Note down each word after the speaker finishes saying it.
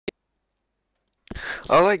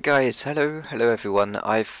Alright guys, hello everyone.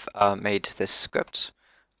 I've made this script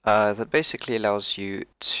that basically allows you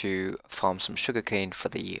to farm some sugarcane for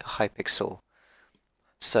the Hypixel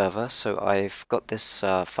server. So I've got this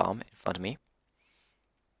farm in front of me,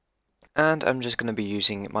 and I'm just going to be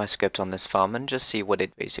using my script on this farm and just see what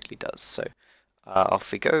it basically does. So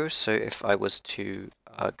off we go. So if I was to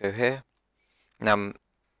go here, now I'm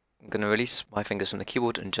going to release my fingers from the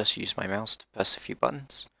keyboard and just use my mouse to press a few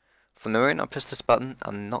buttons. From the moment I press this button,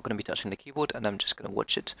 I'm not going to be touching the keyboard, and I'm just going to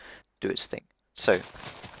watch it do its thing. So,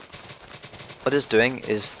 what it's doing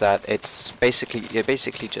is that you're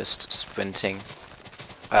basically just sprinting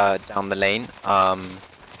down the lane.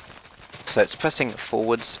 So it's pressing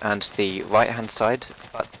forwards and the right hand side,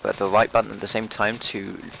 but the right button at the same time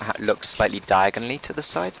to look slightly diagonally to the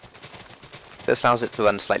side. This allows it to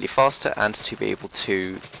run slightly faster and to be able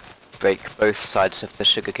to break both sides of the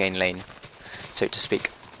sugarcane lane, so to speak.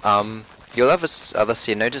 You'll also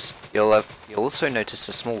notice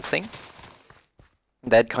a small thing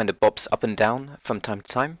that kind of bobs up and down from time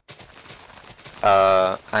to time,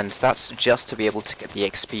 and that's just to be able to get the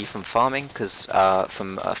XP from farming. Because I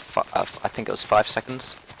think it was 5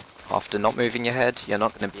 seconds after not moving your head, you're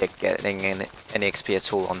not going to be getting any XP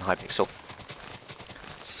at all on Hypixel.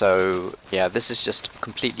 So yeah, this is just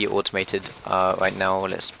completely automated right now.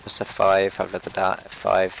 Let's press F5. Have a look at that.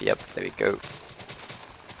 F5. Yep, there we go.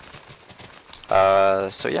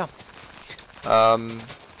 So yeah,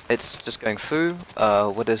 it's just going through.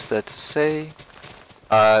 What is there to say?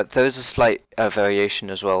 There is a slight variation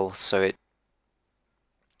as well. So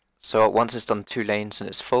once it's done 2 lanes and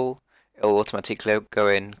it's full, it'll automatically go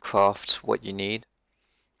in, craft what you need.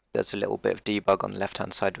 There's a little bit of debug on the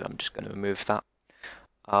left-hand side, but I'm just going to remove that.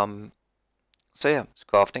 So yeah, it's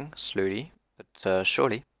crafting slowly but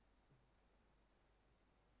surely.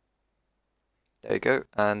 There you go,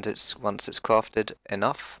 and once it's crafted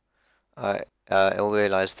enough, it'll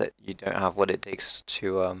realize that you don't have what it takes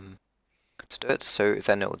to do it. So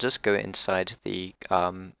then it'll just go inside the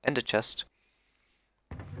ender chest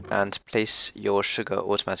and place your sugar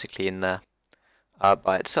automatically in there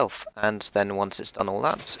by itself. And then once it's done all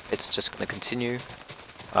that, it's just going to continue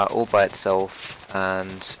all by itself,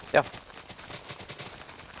 and yeah.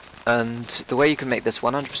 And the way you can make this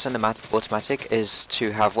 100% automatic is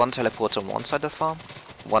to have one teleporter on one side of the farm,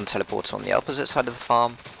 one teleporter on the opposite side of the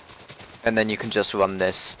farm, and then you can just run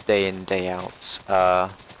this day in, day out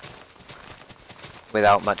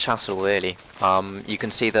without much hassle, really. You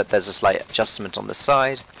can see that there's a slight adjustment on the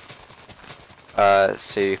side,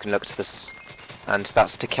 so you can look to this, and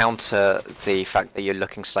that's to counter the fact that you're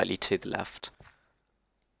looking slightly to the left.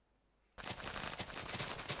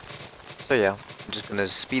 So yeah, I'm just going to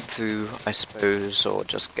speed through, I suppose, or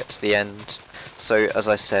just get to the end. So as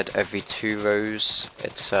I said, every 2 rows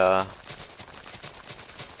it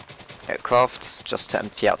crafts, just to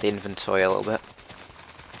empty out the inventory a little bit.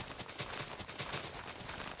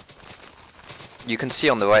 You can see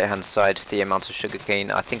on the right hand side the amount of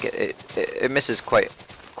sugarcane. I think it misses quite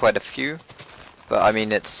a few, but I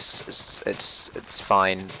mean it's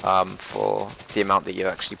fine for the amount that you're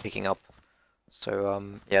actually picking up. So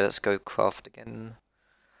yeah, let's go craft again.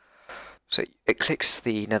 So it clicks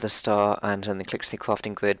the nether star and then it clicks the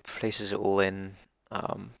crafting grid, places it all in.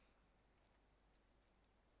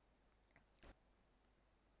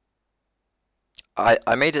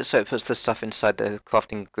 I made it so it puts the stuff inside the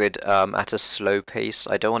crafting grid at a slow pace.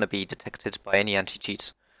 I don't want to be detected by any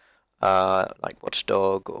anti-cheat, like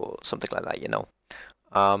Watchdog or something like that, you know.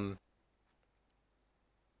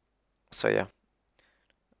 So yeah.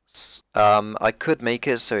 I could make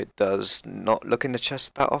it so it does not look in the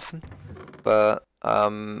chest that often, but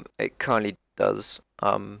it currently does.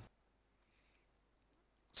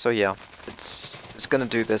 So yeah, it's gonna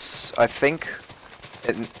do this. I think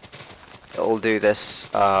it'll do this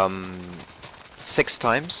 6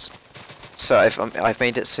 times. So I've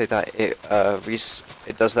made it so that it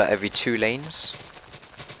does that every 2 lanes.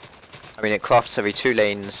 I mean, it crafts every 2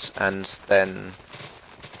 lanes, and then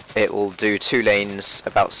it will do 2 lanes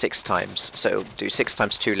about 6 times, so it'll do 6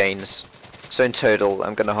 times 2 lanes. So in total,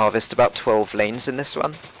 I'm going to harvest about 12 lanes in this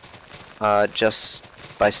run, just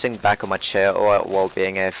by sitting back on my chair or while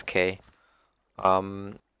being AFK.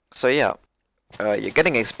 So yeah, you're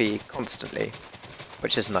getting XP constantly,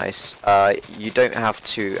 which is nice. You don't have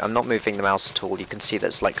to, I'm not moving the mouse at all, you can see that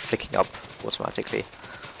it's like flicking up automatically.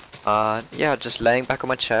 Yeah, just laying back on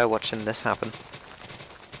my chair watching this happen.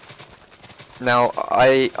 Now,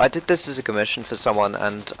 I did this as a commission for someone,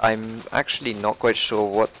 and I'm actually not quite sure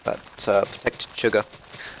what that protected sugar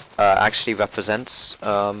actually represents.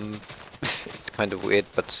 It's kind of weird,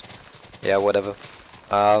 but yeah, whatever.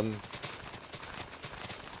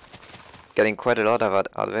 getting quite a lot out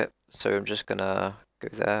of it, so I'm just gonna go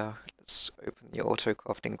there. Let's open the auto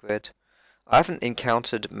crafting grid. I haven't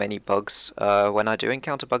encountered many bugs. When I do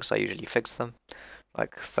encounter bugs, I usually fix them,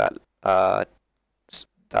 like that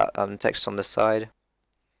text on the side.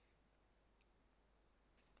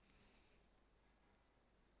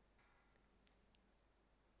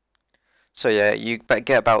 So yeah, you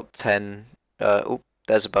get about 10. Oh,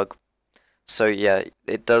 there's a bug. So yeah,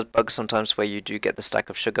 it does bug sometimes where you do get the stack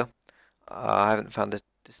of sugar. I haven't found a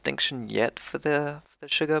distinction yet for the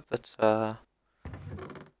sugar, but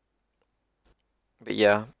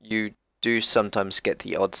yeah, you do sometimes get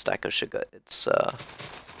the odd stack of sugar. It's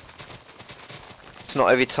not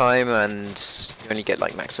every time, and you only get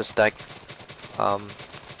like max a stack.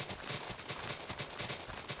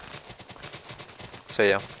 So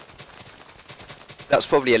yeah, that's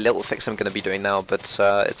probably a little fix I'm going to be doing now, but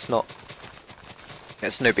it's no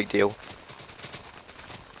big deal.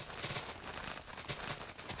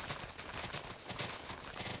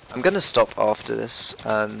 I'm going to stop after this,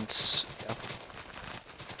 and yeah.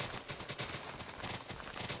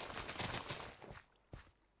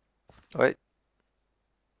 Alright.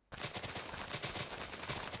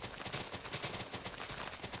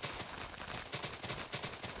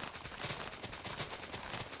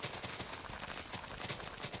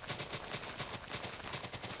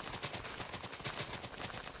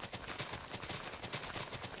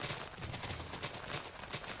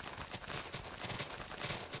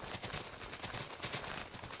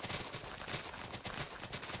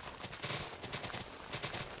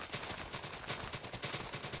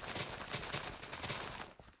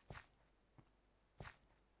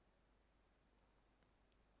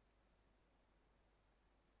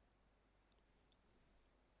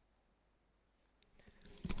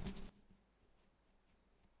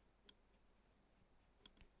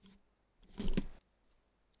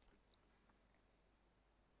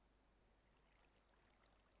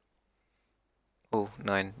 Oh,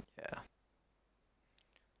 9, yeah.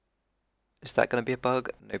 Is that going to be a bug?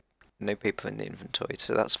 No paper in the inventory,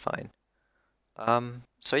 so that's fine.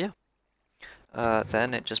 So yeah.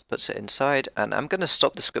 Then it just puts it inside, and I'm going to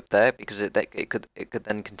stop the script there because it could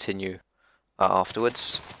then continue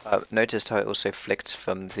afterwards. Noticed how it also flicked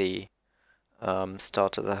from the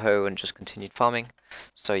start of the hoe and just continued farming.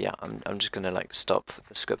 So yeah, I'm just going to like stop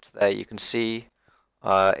the script there. You can see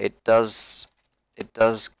it does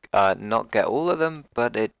not get all of them,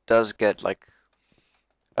 but it does get like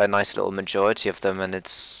a nice little majority of them, and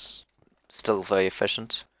it's still very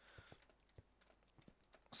efficient.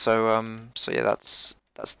 So yeah, that's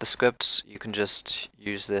the script. You can just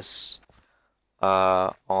use this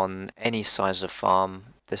on any size of farm.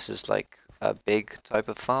 This is like a big type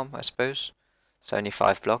of farm, I suppose. It's only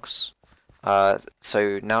 5 blocks.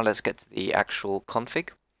 So now let's get to the actual config.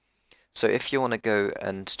 So if you want to go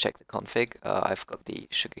and check the config, I've got the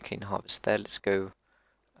sugarcane harvest there. Let's go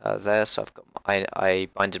there. So I've got I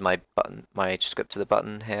binded my script to the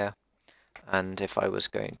button here, and if I was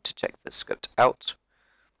going to check the script out,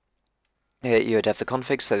 here you would have the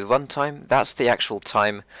config. So runtime, that's the actual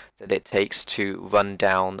time that it takes to run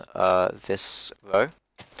down this row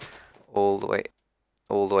all the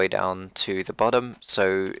way down to the bottom.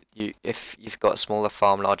 So if you've got a smaller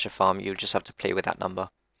farm, larger farm, you just have to play with that number.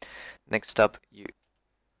 Next up, you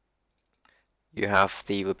have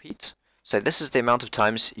the repeat. So this is the amount of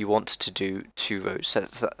times you want to do 2 rows.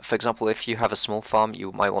 So for example, if you have a small farm,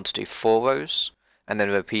 you might want to do 4 rows and then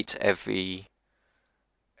repeat every,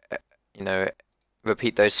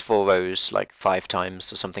 repeat those 4 rows like 5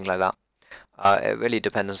 times or something like that. It really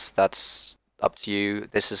depends. That's up to you.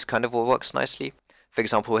 This is kind of what works nicely. For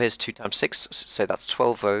example, here's 2 times 6, so that's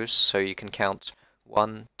 12 rows. So you can count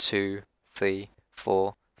 1, 2, 3,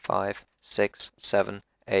 4, 5, 6, 7,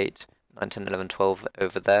 8, 9, 10, 11, 12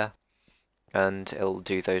 over there, and it'll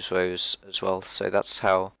do those rows as well. So that's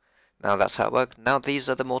how it works. Now these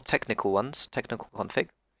are the more technical ones, technical config,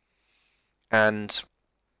 and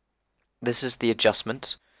this is the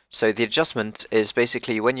adjustment. So the adjustment is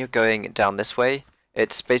basically when you're going down this way,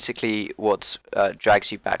 it's basically what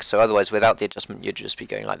drags you back. So otherwise, without the adjustment, you'd just be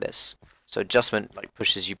going like this. So adjustment like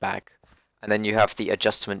pushes you back. And then you have the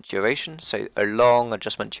adjustment duration. So a long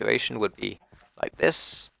adjustment duration would be like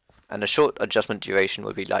this, and a short adjustment duration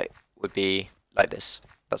would be like this.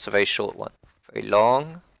 That's a very short one. Very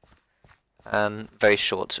long and very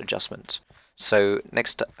short adjustment. So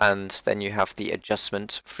next, and then you have the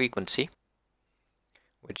adjustment frequency,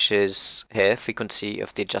 which is here, frequency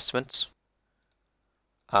of the adjustment.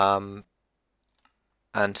 And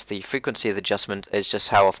the frequency of the adjustment is just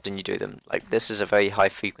how often you do them. Like this is a very high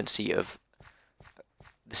frequency of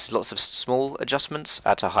this is lots of small adjustments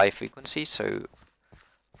at a high frequency, so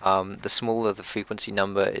the smaller the frequency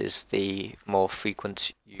number is, the more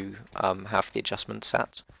frequent you have the adjustments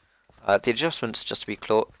at. The adjustments, just to be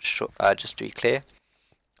clear,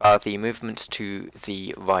 are the movements to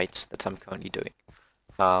the right that I'm currently doing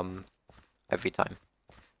every time.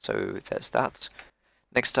 So there's that.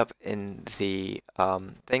 Next up in the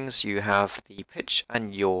things, you have the pitch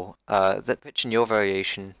and yaw. The pitch and yaw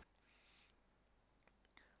variation.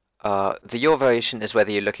 The yaw variation is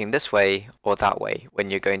whether you're looking this way or that way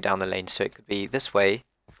when you're going down the lane. So it could be this way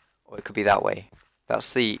or it could be that way.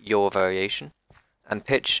 That's the yaw variation. And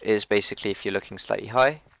pitch is basically if you're looking slightly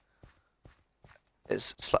high,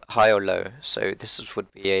 it's high or low. So this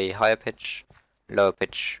would be a higher pitch, lower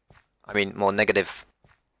pitch. I mean more negative,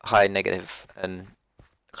 high negative, and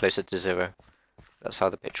closer to 0. That's how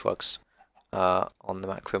the pitch works on the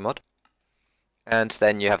macro mod. And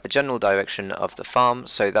then you have the general direction of the farm.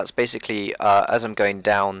 So that's basically as I'm going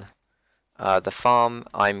down the farm,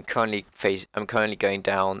 I'm currently going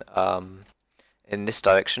down in this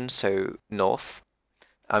direction, so north.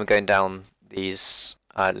 I'm going down these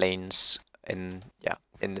lanes in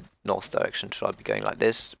the north direction. So I'll be going like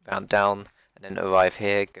this, round down, and then arrive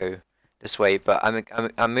here, go this way. But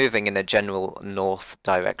I'm moving in a general north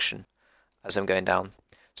direction as I'm going down.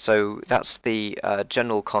 So that's the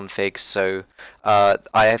general config. So I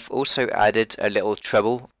have also added a little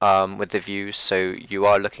treble with the views, so you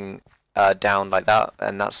are looking down like that,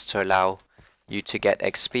 and that's to allow you to get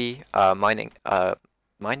XP harvesting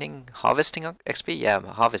XP. Yeah,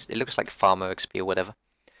 harvest. It looks like farmer XP or whatever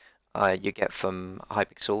you get from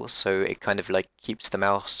Hypixel. So it kind of like keeps the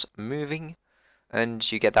mouse moving, and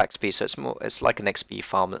you get that XP. So it's like an XP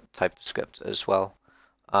farm type script as well.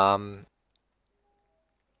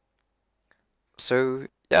 So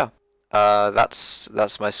yeah,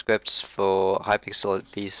 that's my script for Hypixel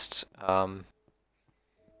at least. And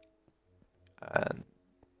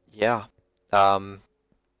yeah,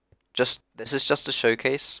 this is just a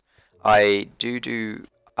showcase. I do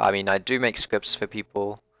make scripts for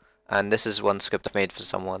people, and this is one script I've made for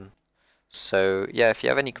someone. So yeah, if you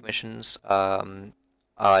have any commissions,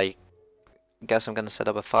 I guess I'm gonna set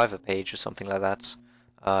up a Fiverr page or something like that.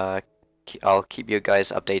 I'll keep you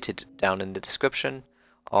guys updated down in the description,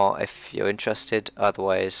 or if you're interested.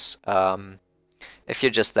 Otherwise, if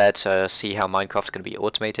you're just there to see how Minecraft can be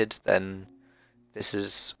automated, then this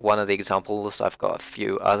is one of the examples. I've got a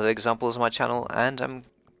few other examples on my channel, and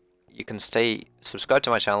you can stay subscribed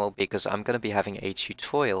to my channel because I'm going to be having a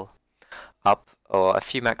tutorial up, or a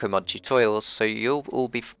few macro mod tutorials, so you'll all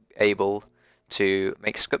be able to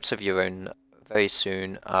make scripts of your own very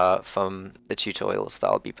soon from the tutorials that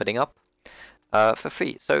I'll be putting up for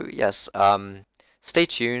free. So yes, stay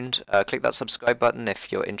tuned, click that subscribe button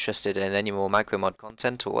if you're interested in any more macro mod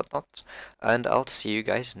content or whatnot, and I'll see you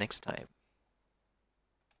guys next time.